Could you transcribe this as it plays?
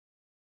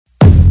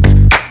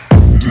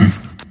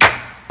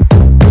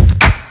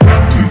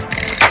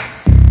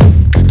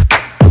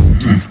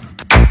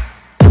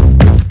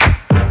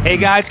Hey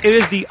guys, it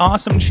is the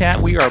Awesome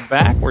Chat. We are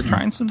back. We're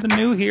trying something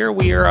new here.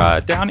 We are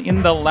down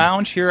in the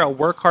lounge here at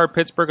Work Hard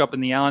Pittsburgh up in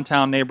the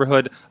Allentown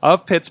neighborhood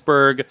of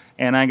Pittsburgh.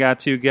 And I got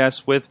two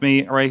guests with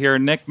me right here,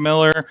 Nick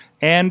Miller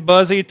and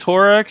Buzzy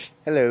Torek.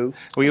 Hello.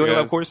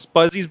 Of course,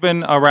 Buzzy's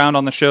been around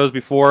on the shows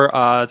before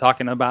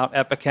talking about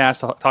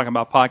Epicast, talking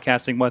about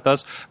podcasting with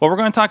us. But we're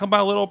going to talk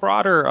about a little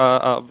broader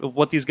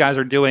what these guys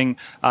are doing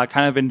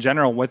kind of in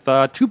general with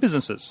two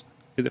businesses.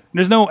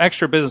 There's no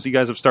extra business you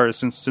guys have started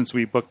since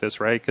we booked this,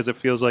 right? Because it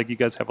feels like you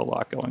guys have a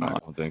lot going on. I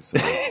don't think so.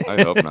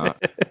 I hope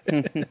not.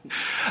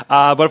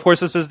 But of course,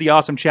 this is the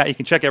Awesome Chat. You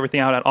can check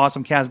everything out at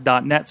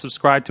awesomecast.net.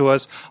 Subscribe to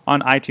us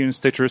on iTunes,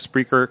 Stitcher,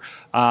 Spreaker,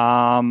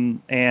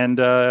 and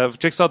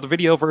check out the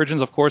video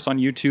versions, of course, on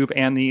YouTube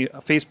and the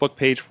Facebook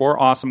page for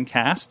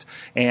AwesomeCast.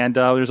 And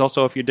there's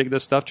also, if you dig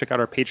this stuff, check out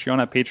our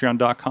Patreon at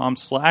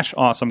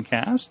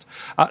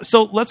patreon.com/awesomecast.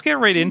 So let's get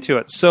right into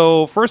it.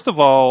 So first of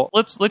all,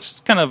 let's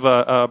just kind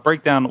of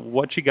break down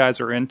what you guys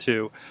are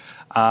into.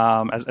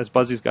 As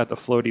Buzzy's got the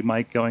floaty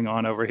mic going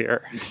on over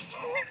here.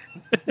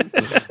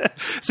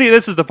 See,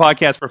 this is the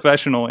podcast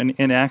professional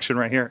in action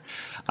right here.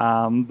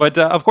 But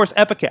of course,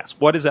 Epicast.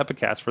 What is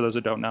Epicast for those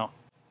who don't know?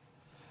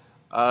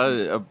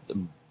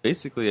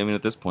 Basically, I mean,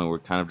 at this point, we're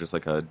kind of just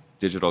like a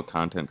digital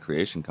content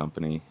creation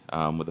company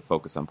with a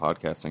focus on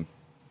podcasting.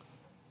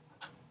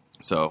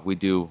 So we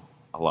do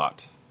a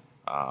lot.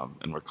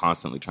 And we're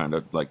constantly trying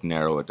to like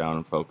narrow it down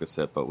and focus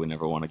it, but we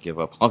never want to give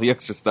up all the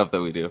extra stuff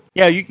that we do.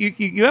 Yeah,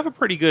 you have a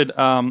pretty good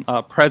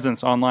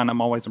presence online.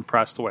 I'm always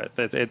impressed with.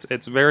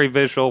 It's very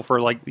visual for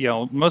like, you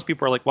know, most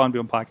people are like, well, I'm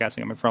doing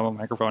podcasting, I'm in front of a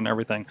microphone and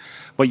everything,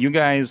 but you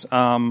guys do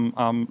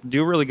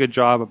a really good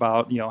job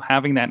about, you know,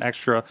 having that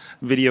extra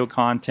video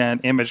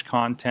content, image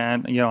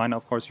content. You know, I know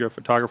of course you're a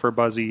photographer,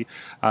 Buzzy,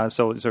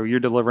 so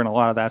you're delivering a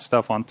lot of that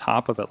stuff on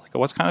top of it. Like,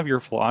 what's kind of your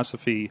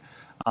philosophy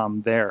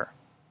there?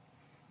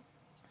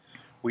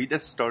 We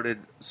just started,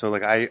 so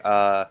like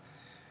I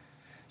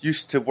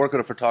used to work at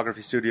a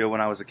photography studio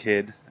when I was a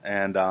kid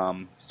and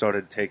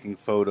started taking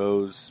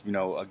photos, you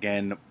know,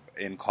 again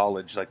in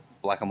college, like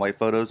black and white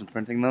photos and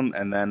printing them.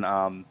 And then,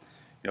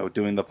 you know,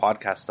 doing the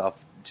podcast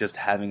stuff, just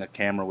having a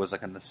camera was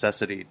like a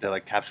necessity to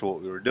like capture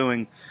what we were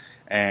doing.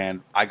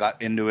 And I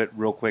got into it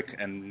real quick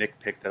and Nick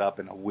picked it up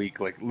in a week,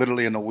 like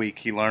literally in a week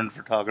he learned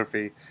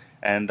photography.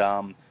 And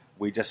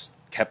we just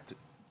kept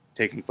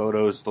taking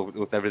photos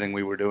with everything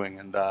we were doing.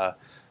 And,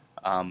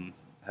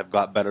 have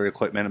got better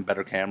equipment and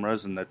better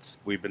cameras, and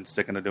we've been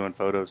sticking to doing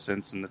photos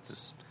since. And it's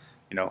just,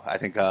 you know, I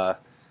think it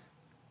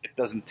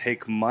doesn't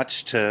take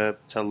much to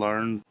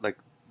learn like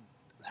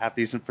half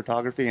decent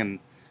photography, and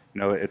you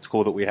know, it's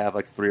cool that we have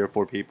like 3 or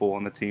 4 people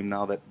on the team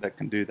now that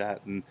can do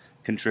that and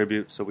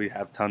contribute. So we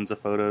have tons of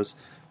photos.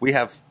 We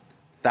have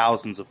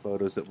thousands of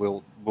photos that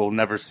we'll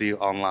never see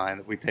online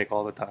that we take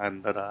all the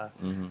time. But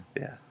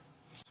yeah.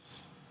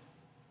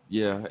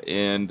 Yeah,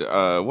 and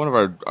one of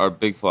our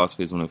big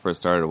philosophies when we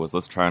first started was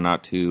let's try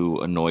not to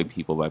annoy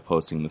people by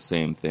posting the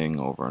same thing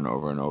over and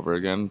over and over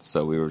again.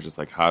 So we were just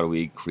like, how do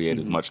we create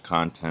as much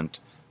content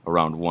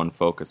around one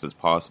focus as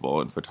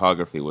possible? And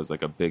photography was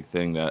like a big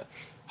thing that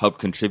helped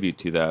contribute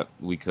to that.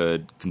 We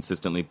could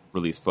consistently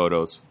release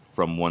photos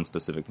from one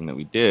specific thing that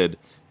we did,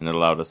 and it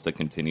allowed us to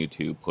continue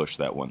to push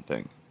that one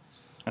thing.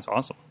 That's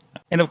awesome.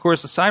 And of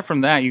course, aside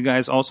from that, you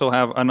guys also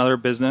have another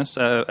business,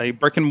 a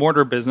brick and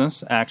mortar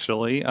business,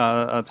 actually.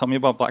 Tell me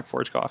about Black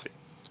Forge Coffee.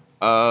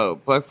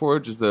 Black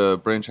Forge is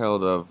the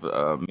brainchild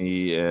of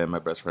me and my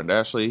best friend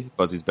Ashley.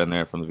 Buzzy's been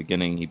there from the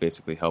beginning. He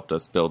basically helped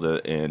us build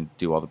it and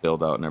do all the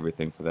build out and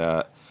everything for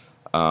that.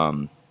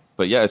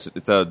 But yeah,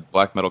 it's a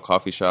black metal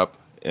coffee shop.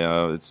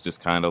 It's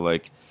just kind of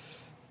like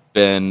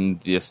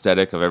been the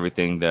aesthetic of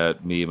everything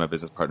that me and my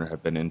business partner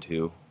have been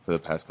into for the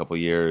past couple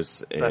of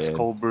years. Best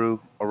cold brew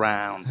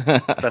around.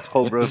 Best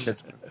cold brew in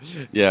Pittsburgh.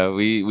 Yeah,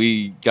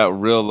 we got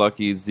real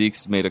lucky.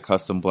 Zeke's made a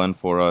custom blend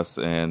for us,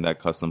 and that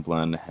custom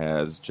blend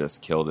has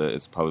just killed it.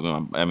 It's probably,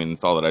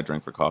 it's all that I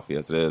drink for coffee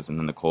as it is, and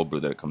then the cold brew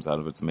that it comes out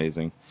of, it's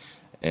amazing.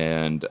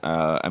 And,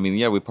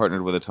 we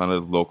partnered with a ton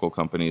of local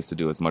companies to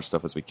do as much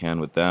stuff as we can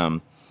with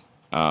them.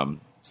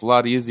 It's a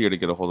lot easier to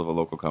get a hold of a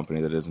local company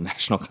that is a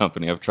national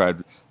company. I've tried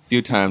a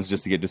few times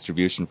just to get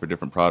distribution for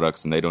different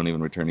products, and they don't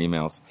even return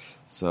emails.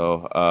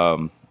 So,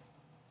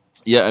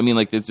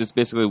 it's just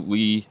basically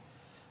we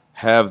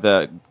have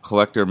that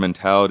collector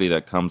mentality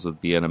that comes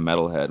with being a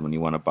metalhead when you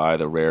want to buy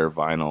the rare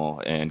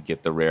vinyl and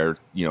get the rare,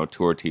 you know,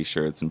 tour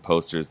T-shirts and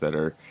posters that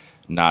are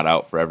not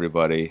out for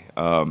everybody.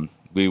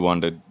 We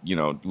wanted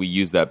to, we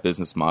use that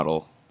business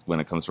model when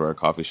it comes to our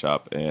coffee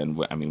shop, and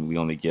we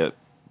only get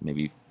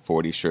maybe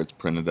 40 shirts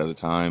printed at a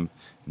time,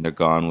 and they're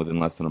gone within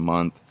less than a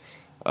month.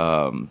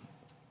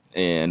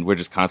 And we're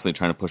just constantly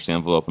trying to push the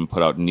envelope and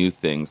put out new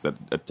things that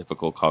a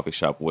typical coffee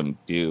shop wouldn't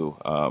do.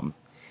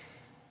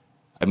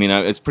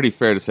 It's pretty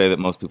fair to say that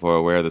most people are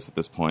aware of this at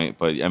this point,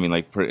 but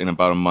in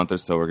about a month or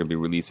so, we're going to be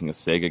releasing a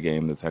Sega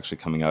game that's actually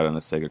coming out on a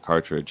Sega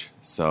cartridge.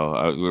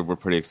 So we're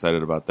pretty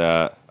excited about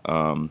that.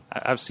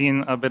 I've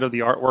seen a bit of the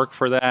artwork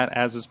for that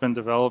as it's been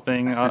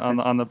developing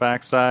on the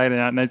backside,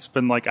 and it's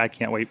been like, I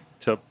can't wait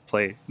to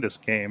play this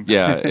game.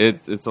 Yeah,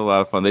 it's a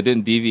lot of fun. They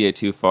didn't deviate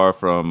too far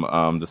from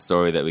the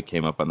story that we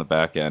came up on the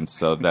back end,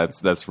 so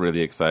that's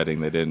really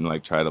exciting. They didn't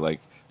like try to like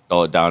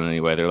dull it down in any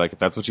way. They're like, if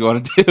that's what you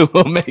want to do,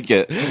 we'll make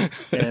it.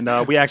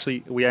 And we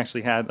actually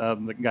had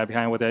the guy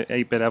behind with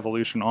 8-Bit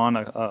Evolution on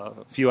a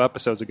few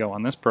episodes ago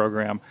on this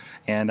program,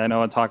 and I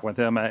know I'm talking with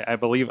him. I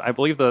believe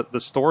the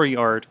story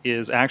art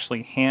is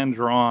actually hand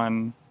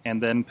drawn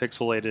and then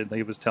pixelated.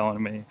 He was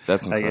telling me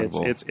that's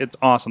incredible. It's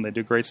awesome. They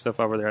do great stuff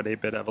over there at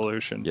 8-Bit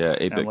Evolution. Yeah,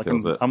 8-Bit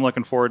kills it. I'm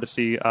looking forward to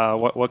see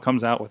what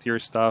comes out with your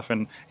stuff,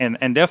 and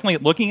definitely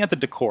looking at the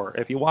decor.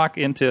 If you walk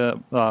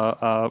into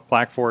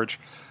Black Forge,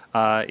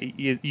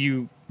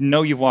 you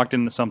know you've walked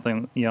into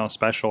something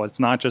special. It's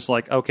not just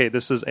like, okay,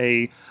 this is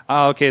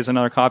it's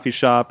another coffee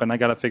shop and I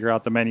got to figure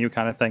out the menu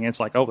kind of thing. It's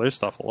like, oh, there's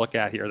stuff to look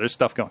at here. There's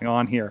stuff going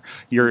on here.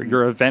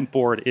 Your event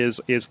board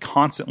is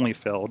constantly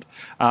filled,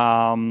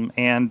 and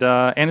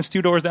it's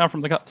 2 doors down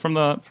from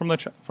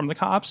the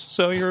cops.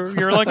 So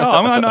you're like, oh,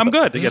 I'm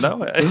good.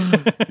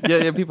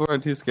 Yeah. People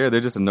aren't too scared. They're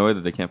just annoyed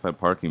that they can't find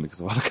parking because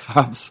of all the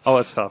cops. Oh,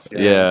 it's tough.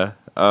 Yeah.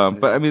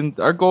 But I mean,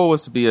 our goal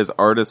was to be as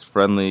artist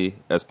friendly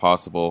as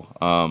possible.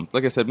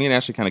 Like I said, me and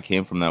Ashley kind of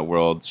came from that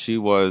world. She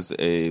was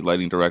a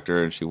lighting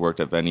director and she worked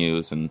at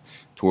venues and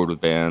toured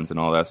with bands and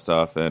all that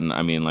stuff. And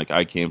I mean, like,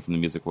 I came from the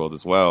music world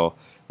as well.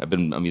 I've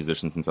been a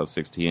musician since I was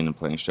 16 and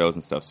playing shows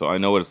and stuff. So I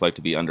know what it's like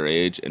to be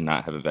underage and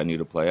not have a venue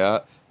to play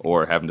at,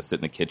 or having to sit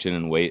in the kitchen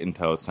and wait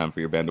until it's time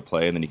for your band to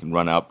play, and then you can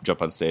run out,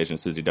 jump on stage, and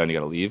as soon as you're done, you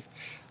got to leave.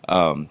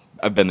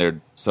 I've been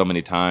there so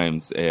many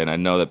times, and I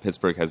know that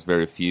Pittsburgh has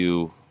very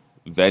few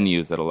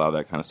venues that allow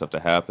that kind of stuff to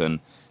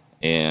happen.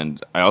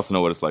 And I also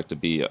know what it's like to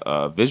be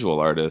a visual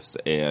artist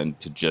and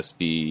to just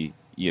be,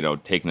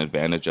 taken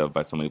advantage of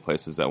by so many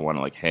places that want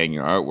to like hang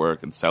your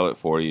artwork and sell it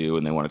for you,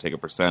 and they want to take a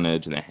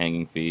percentage and a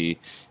hanging fee.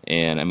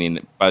 And I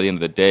mean, by the end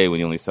of the day, when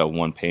you only sell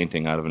one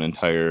painting out of an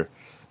entire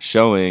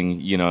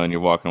showing, and you're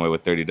walking away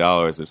with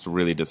 $30, it's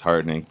really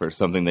disheartening for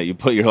something that you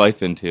put your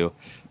life into.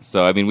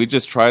 So, I mean, we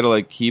just try to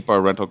like keep our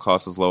rental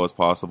costs as low as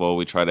possible.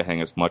 We try to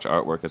hang as much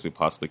artwork as we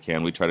possibly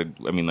can. We try to,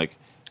 I mean, like,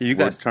 you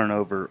guys turn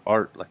over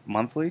art like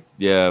monthly?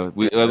 Yeah,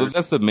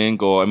 that's the main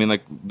goal. I mean,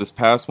 like this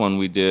past one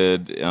we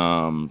did,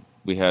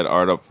 we had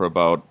art up for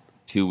about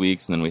 2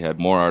 weeks, and then we had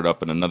more art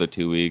up in another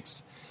 2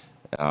 weeks,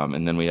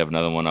 and then we have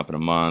another one up in a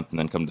month, and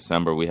then come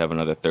December we have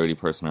another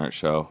 30-person art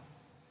show.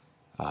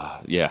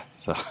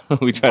 So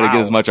we try to get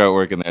as much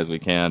artwork in there as we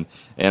can.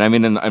 And I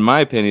mean, in my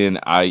opinion,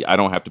 I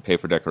don't have to pay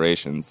for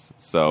decorations.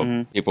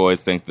 So people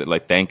always think that,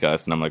 like, thank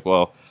us. And I'm like,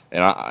 well,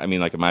 and I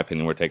mean, like, in my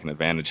opinion, we're taking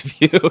advantage of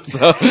you.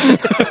 So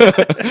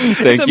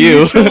thank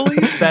you. It's a mutually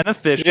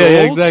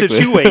beneficial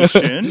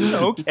situation.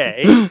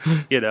 Okay.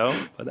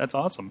 But that's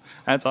awesome.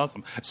 That's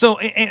awesome. So,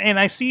 and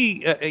I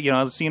see,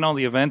 I've seen all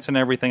the events and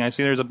everything. I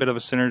see there's a bit of a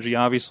synergy,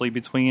 obviously,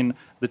 between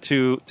the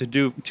two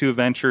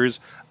ventures.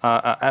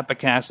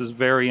 Epicast is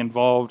very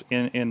involved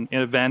in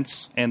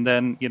events, and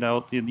then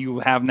you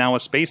have now a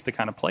space to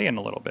kind of play in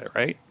a little bit,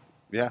 right?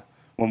 Yeah.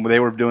 When they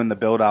were doing the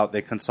build out,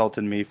 they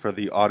consulted me for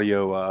the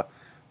audio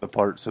the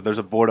part. So there's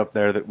a board up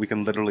there that we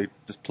can literally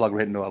just plug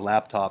right into a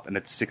laptop, and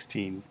it's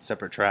 16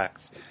 separate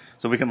tracks.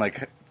 So we can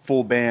like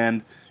full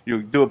band.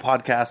 You do a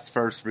podcast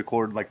first,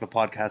 record like the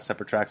podcast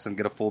separate tracks, and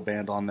get a full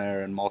band on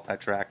there and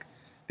multi-track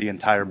the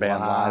entire band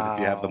live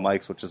if you have the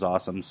mics, which is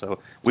awesome. So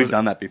we've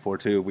done that before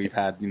too. We've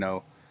had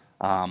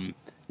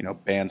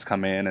bands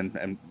come in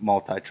and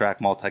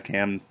multi-track,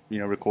 multi-cam,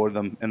 record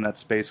them in that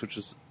space, which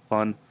is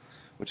fun,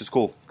 which is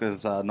cool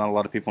because not a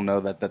lot of people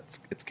know that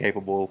it's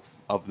capable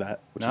of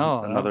that. Which is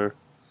another,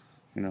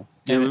 Yeah,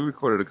 we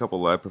recorded a couple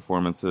live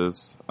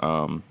performances.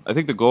 I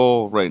think the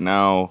goal right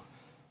now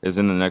is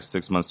in the next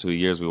 6 months to a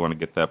year, we want to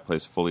get that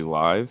place fully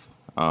live.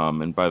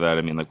 And by that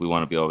I mean like we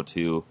want to be able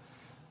to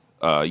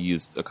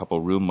use a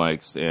couple room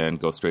mics and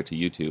go straight to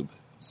YouTube.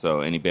 So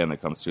any band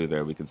that comes through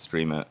there, we can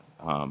stream it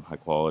high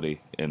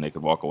quality, and they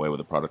could walk away with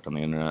a product on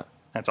the internet.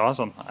 That's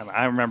awesome.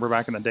 I remember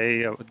back in the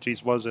day,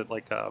 was it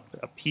like a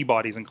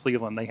Peabody's in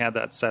Cleveland? They had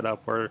that set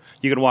up where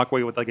you could walk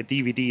away with like a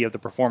DVD of the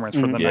performance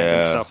from the night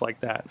and stuff like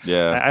that.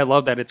 Yeah, I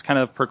love that it's kind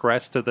of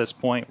progressed to this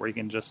point where you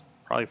can just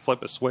probably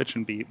flip a switch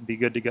and be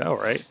good to go,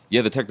 right?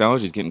 Yeah, the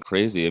technology is getting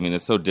crazy. I mean,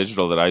 it's so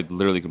digital that I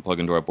literally can plug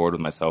into our board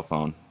with my cell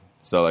phone.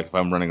 So, like, if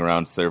I'm running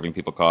around serving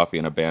people coffee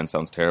and a band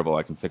sounds terrible,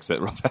 I can fix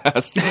it real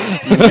fast.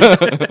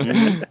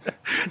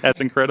 That's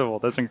incredible.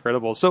 That's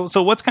incredible.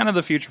 So what's kind of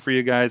the future for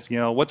you guys?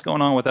 What's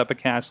going on with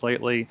Epicast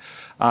lately?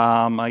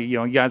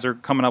 You guys are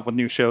coming up with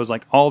new shows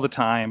like all the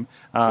time.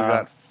 We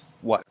got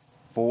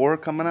 4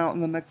 coming out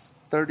in the next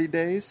 30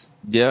 days?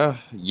 Yeah.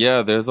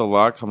 There's a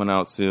lot coming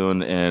out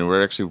soon, and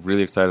we're actually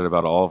really excited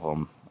about all of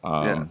them.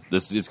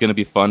 This is going to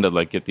be fun to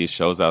like get these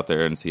shows out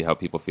there and see how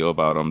people feel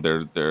about them.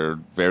 They're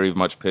very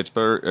much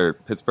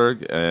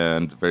Pittsburgh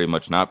and very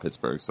much not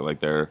Pittsburgh. So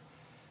like they're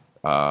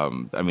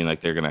going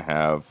to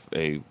have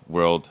a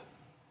world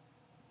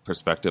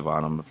perspective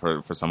on them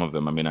for some of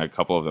them. I mean, a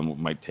couple of them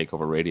might take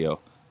over radio.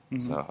 Mm-hmm.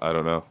 So I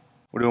don't know.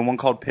 We're doing one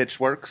called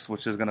Pitchworks,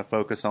 which is going to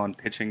focus on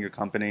pitching your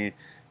company,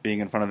 being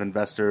in front of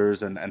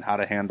investors, and how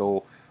to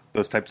handle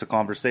those types of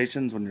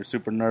conversations when you're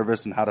super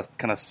nervous and how to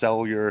kind of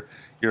sell your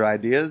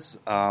ideas.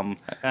 I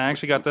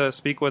actually got to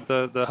speak with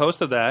the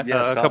host of that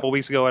a couple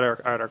weeks ago at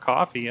our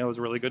coffee. It was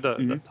really good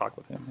to talk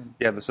with him.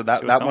 Yeah, so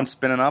that one's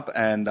spinning up,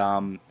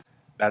 and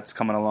that's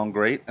coming along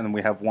great. And then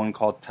we have one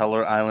called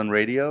Teller Island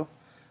Radio,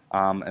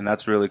 and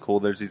that's really cool.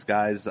 There's these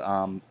guys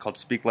called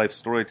Speak Life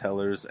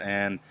Storytellers,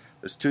 and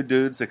there's 2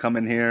 dudes that come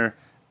in here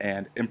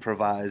and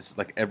improvise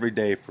like every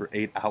day for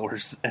 8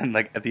 hours, and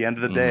like at the end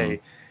of the day,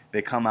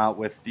 they come out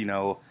with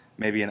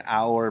maybe an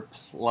hour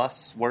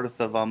plus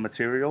worth of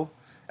material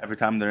every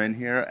time they're in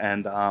here.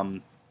 And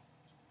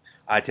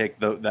I take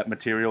that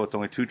material. It's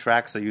only 2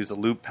 tracks. I use a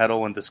loop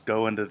pedal and just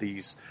go into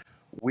these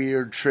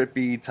weird,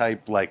 trippy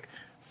type, like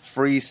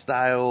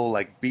freestyle,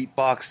 like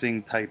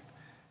beatboxing type.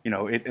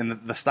 And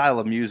the style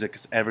of music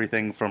is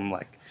everything from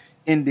like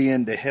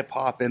Indian to hip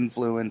hop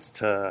influence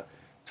to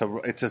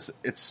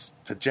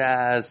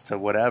jazz to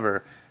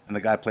whatever. And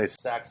the guy plays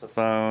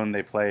saxophone.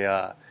 They play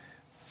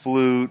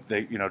flute,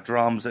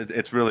 drums.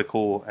 It's really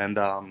cool, and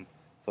so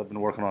I've been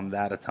working on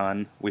that a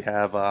ton. We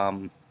have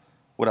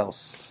what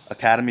else?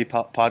 Academy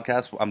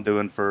podcast I'm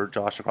doing for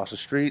Josh across the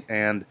street,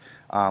 and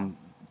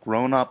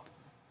Grown Up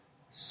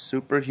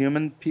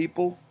Superhuman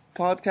People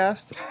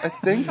podcast, I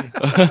think,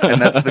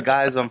 and that's the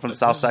guys from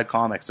Southside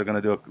Comics.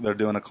 They're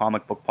doing a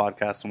comic book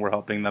podcast, and we're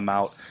helping them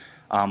out,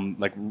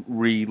 like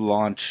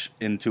relaunch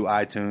into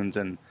iTunes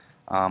and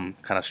kind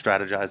of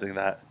strategizing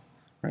that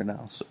right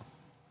now. So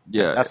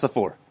yeah, that's the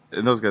 4.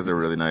 And those guys are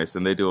really nice,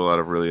 and they do a lot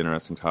of really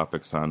interesting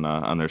topics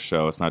on their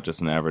show. It's not just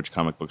an average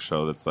comic book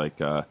show that's like,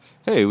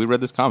 hey, we read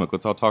this comic,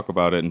 let's all talk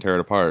about it and tear it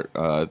apart.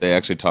 They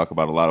actually talk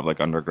about a lot of like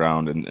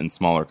underground and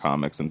smaller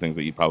comics and things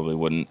that you'd probably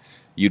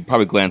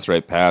glance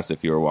right past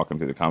if you were walking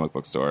through the comic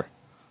book store.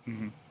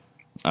 Mm-hmm.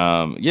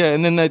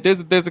 And then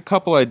there's a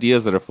couple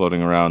ideas that are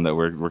floating around that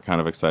we're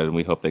kind of excited, and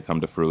we hope they come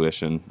to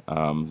fruition.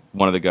 One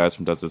of the guys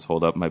from Does This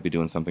Hold Up might be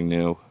doing something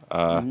new,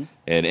 and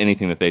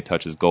anything that they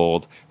touch is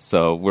gold.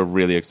 So we're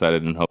really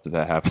excited and hope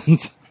that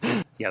happens.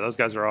 Yeah, those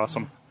guys are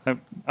awesome.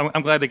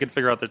 I'm glad they could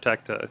figure out their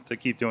tech to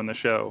keep doing the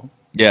show.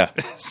 Yeah,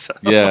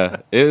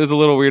 yeah. It was a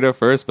little weird at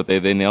first, but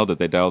they nailed it.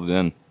 They dialed it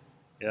in.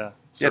 Yeah.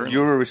 Yeah, you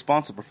were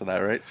responsible for that,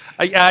 right?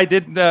 I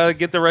did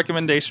get the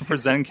recommendation for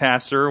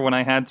Zencastr when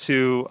I had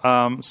to.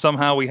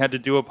 Somehow we had to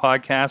do a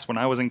podcast when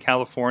I was in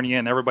California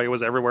and everybody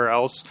was everywhere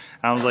else.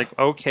 I was like,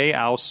 okay,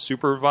 I'll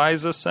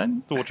supervise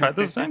we'll try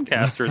the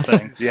Zencastr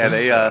thing. Yeah,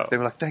 they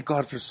were like, thank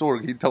God for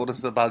Sorg. He told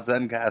us about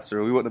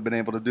Zencastr. We wouldn't have been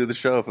able to do the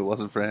show if it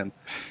wasn't for him.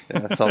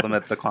 Yeah, I saw them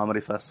at the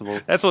comedy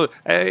festival. It's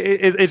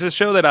a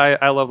show that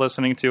I love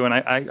listening to, and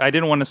I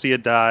didn't want to see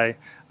it die.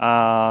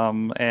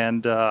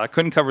 I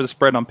couldn't cover the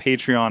spread on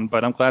Patreon,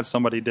 but I'm glad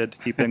somebody did to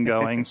keep them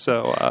going.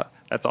 So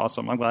that's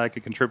awesome. I'm glad I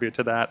could contribute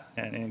to that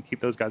and keep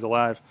those guys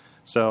alive.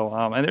 So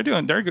and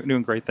they're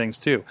doing great things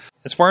too.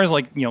 As far as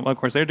of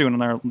course they're doing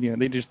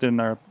they just did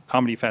our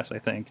comedy fest. I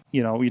think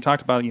you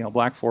talked about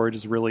Black Forge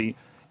is really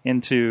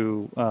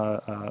into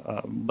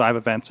live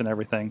events and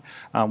everything.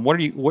 What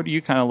are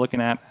you kind of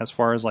looking at as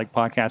far as like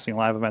podcasting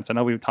live events? I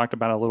know we've talked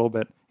about it a little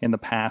bit in the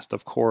past,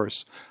 of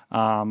course,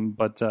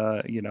 but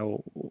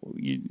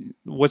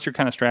what's your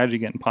kind of strategy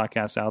getting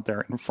podcasts out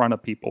there in front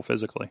of people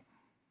physically?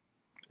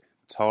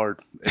 It's hard.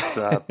 It's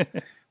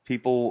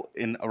people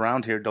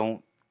around here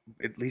don't.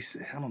 At least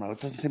I don't know. It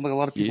doesn't seem like a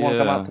lot of people want to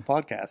come out to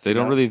podcasts. They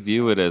don't really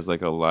view it as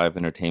like a live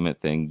entertainment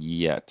thing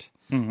yet.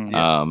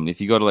 Mm-hmm. If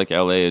you go to like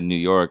LA and New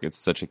York, it's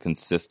such a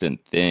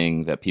consistent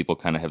thing that people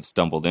kind of have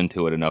stumbled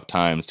into it enough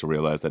times to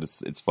realize that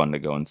it's fun to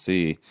go and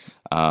see.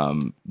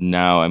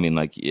 Now, I mean,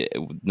 like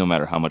no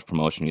matter how much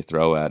promotion you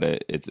throw at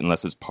it,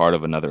 unless it's part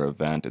of another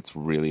event, it's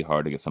really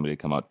hard to get somebody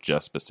to come out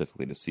just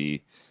specifically to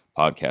see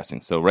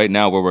podcasting. So right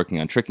now we're working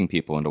on tricking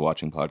people into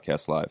watching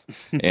podcasts live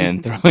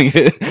and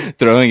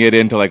throwing it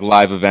into like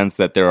live events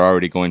that they're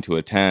already going to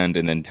attend,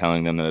 and then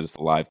telling them that it's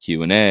a live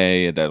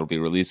Q&A that'll be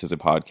released as a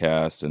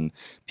podcast. And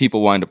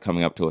people wind up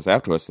coming up to us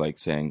afterwards like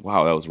saying,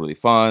 wow, that was really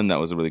fun, that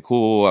was really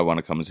cool, I want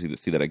to come and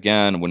see that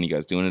again, when are you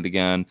guys doing it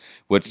again?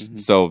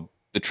 So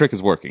the trick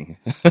is working.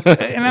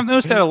 And I've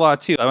noticed that a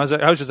lot too. I was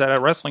just at a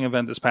wrestling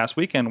event this past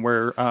weekend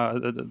where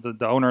the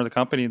owner of the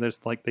company, they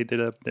did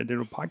a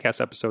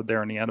podcast episode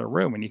there in the other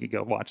room, and you could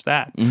go watch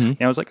that. Mm-hmm.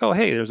 And I was like, oh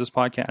hey, there's this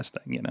podcast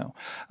thing,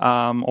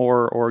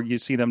 or you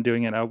see them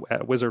doing it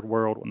at Wizard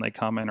World when they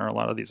come in, or a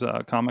lot of these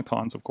Comic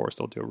Cons, of course,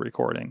 they'll do a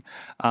recording.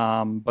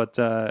 But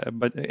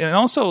and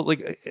also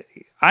like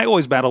I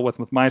always battle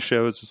with my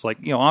shows. It's like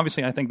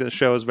obviously I think the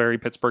show is very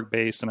Pittsburgh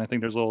based, and I think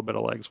there's a little bit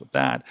of legs with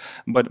that.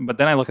 But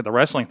then I look at the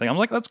wrestling thing.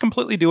 I'm like, let's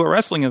completely do a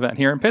wrestling event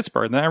here in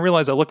Pittsburgh. And then I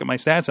realize I look at my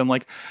stats and I'm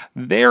like,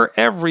 they're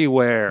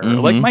everywhere.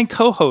 Mm-hmm. Like my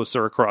co-hosts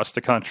are across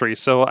the country.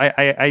 So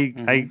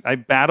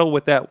I battle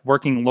with that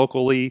working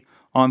locally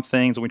on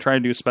things, and we try to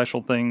do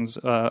special things.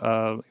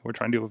 We're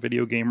trying to do a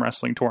video game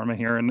wrestling tournament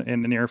here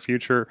in the near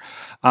future.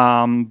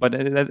 But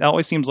it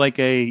always seems like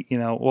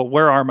well,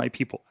 where are my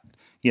people?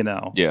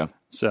 Yeah.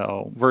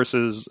 So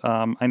versus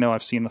I know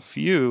I've seen a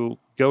few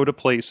go to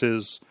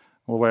places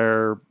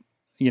where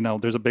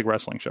there's a big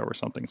wrestling show or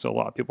something, so a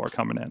lot of people are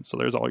coming in, so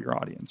there's all your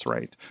audience,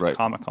 right?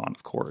 Comic-Con,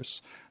 of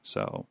course.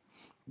 So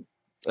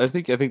I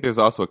think there's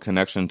also a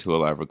connection to a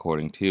live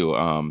recording too.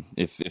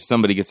 If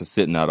somebody gets to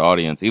sit in that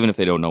audience, even if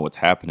they don't know what's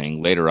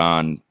happening, later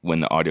on when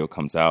the audio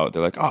comes out,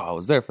 they're like, "Oh, I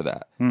was there for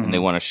that," and they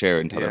want to share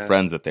it and tell their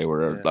friends that they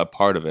were a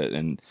part of it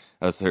in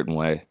a certain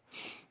way.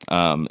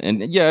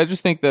 I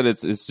just think that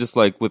it's just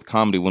like with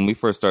comedy. When we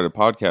first started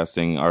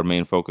podcasting, our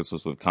main focus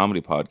was with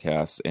comedy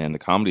podcasts, and the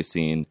comedy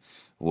scene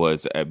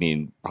was,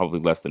 probably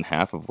less than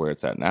half of where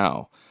it's at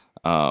now.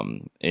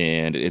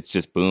 And it's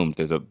just boomed.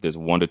 There's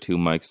 1 to 2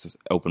 mics,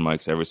 open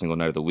mics every single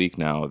night of the week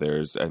now.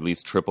 There's at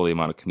least triple the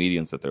amount of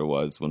comedians that there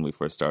was when we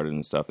first started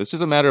and stuff. It's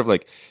just a matter of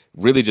like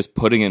really just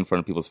putting it in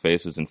front of people's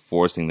faces and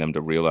forcing them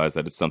to realize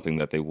that it's something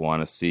that they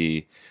want to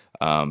see,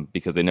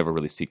 because they never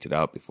really seeked it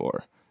out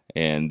before.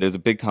 And there's a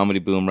big comedy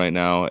boom right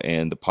now,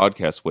 and the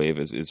podcast wave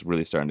is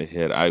really starting to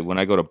hit. When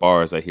I go to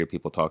bars, I hear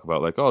people talk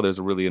about like, oh, there's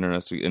a really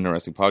interesting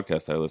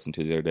podcast that I listened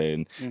to the other day,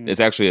 and it's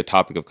actually a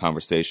topic of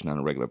conversation on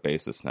a regular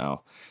basis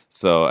now.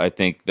 So I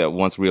think that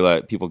once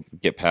people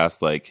get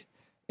past like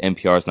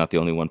NPR is not the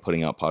only one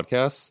putting out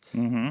podcasts,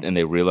 and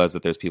they realize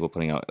that there's people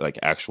putting out like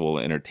actual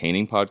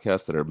entertaining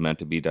podcasts that are meant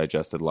to be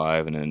digested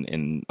live and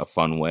in a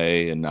fun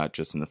way and not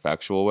just in a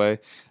factual way,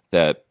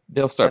 that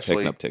they'll start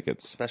picking up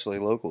tickets, especially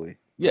locally.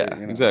 Yeah,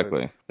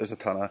 exactly. There's a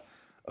ton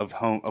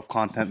of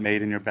content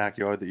made in your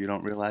backyard that you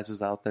don't realize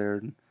is out there.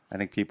 And I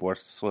think people are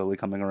slowly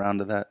coming around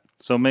to that.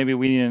 So maybe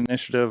we need an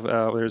initiative.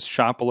 There's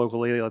shop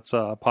locally. Let's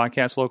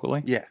podcast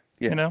locally. Yeah.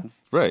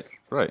 Right.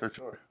 For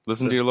sure.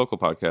 Listen to your local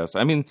podcasts.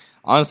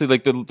 Honestly,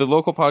 like the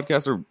local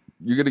podcasts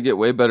you're going to get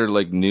way better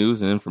like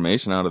news and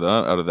information out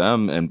of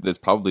them, and it's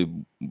probably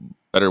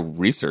better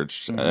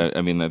researched.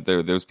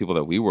 There's people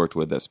that we worked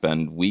with that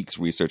spend weeks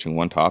researching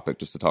one topic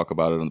just to talk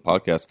about it on the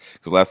podcast,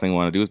 because the last thing we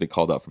want to do is be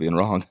called out for being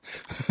wrong.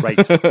 Right,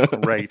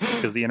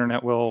 because the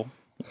internet will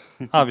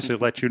obviously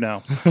let you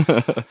know.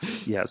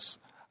 Yes.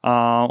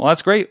 Well,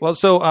 that's great. Well,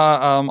 so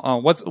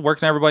where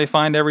can everybody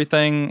find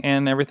everything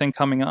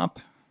coming up?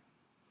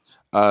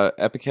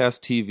 Epicast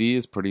TV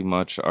is pretty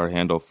much our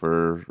handle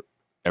for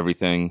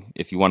everything.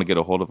 If you want to get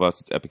a hold of us,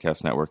 it's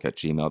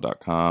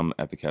epicastnetwork@gmail.com.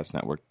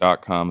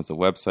 epicastnetwork.com is a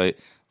website.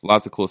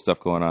 Lots of cool stuff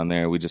going on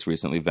there. We just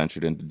recently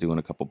ventured into doing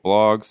a couple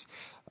blogs.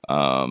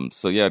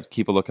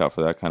 Keep a lookout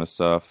for that kind of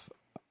stuff.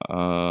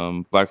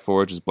 Black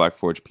Forge is Black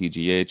Forge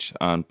PGH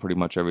on pretty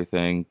much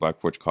everything.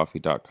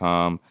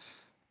 blackforgecoffee.com.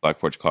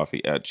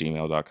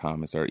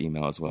 blackforgecoffee@gmail.com is our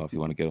email as well if you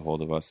want to get a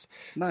hold of us.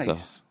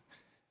 Nice.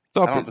 I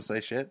don't have to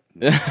say shit.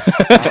 I don't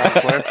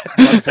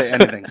have to say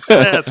anything.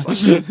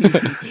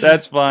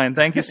 That's fine.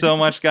 Thank you so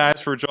much, guys,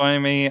 for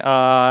joining me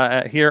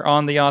here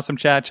on the Awesome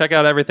Chat. Check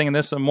out everything in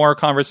this and more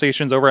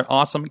conversations over at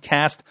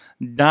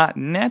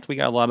awesomecast.net. We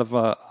got a lot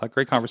of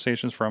great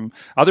conversations from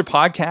other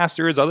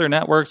podcasters, other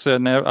networks,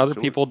 and other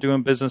people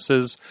doing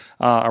businesses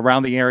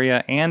around the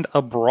area and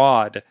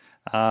abroad.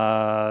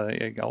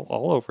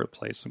 All over the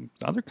place,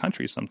 other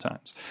countries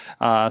sometimes.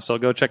 So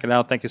go check it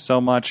out. Thank you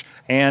so much,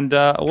 and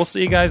we'll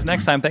see you guys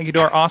next time. Thank you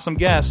to our awesome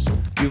guests.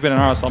 You've been an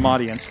awesome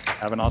audience.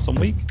 Have an awesome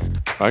week.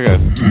 Bye,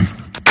 guys.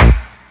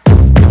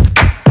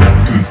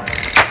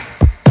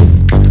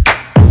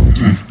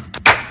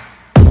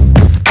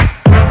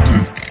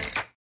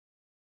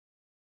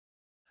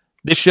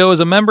 This show is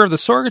a member of the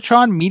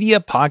Sorgatron Media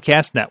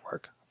Podcast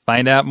Network.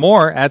 Find out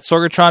more at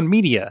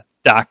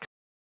sorgatronmedia.com.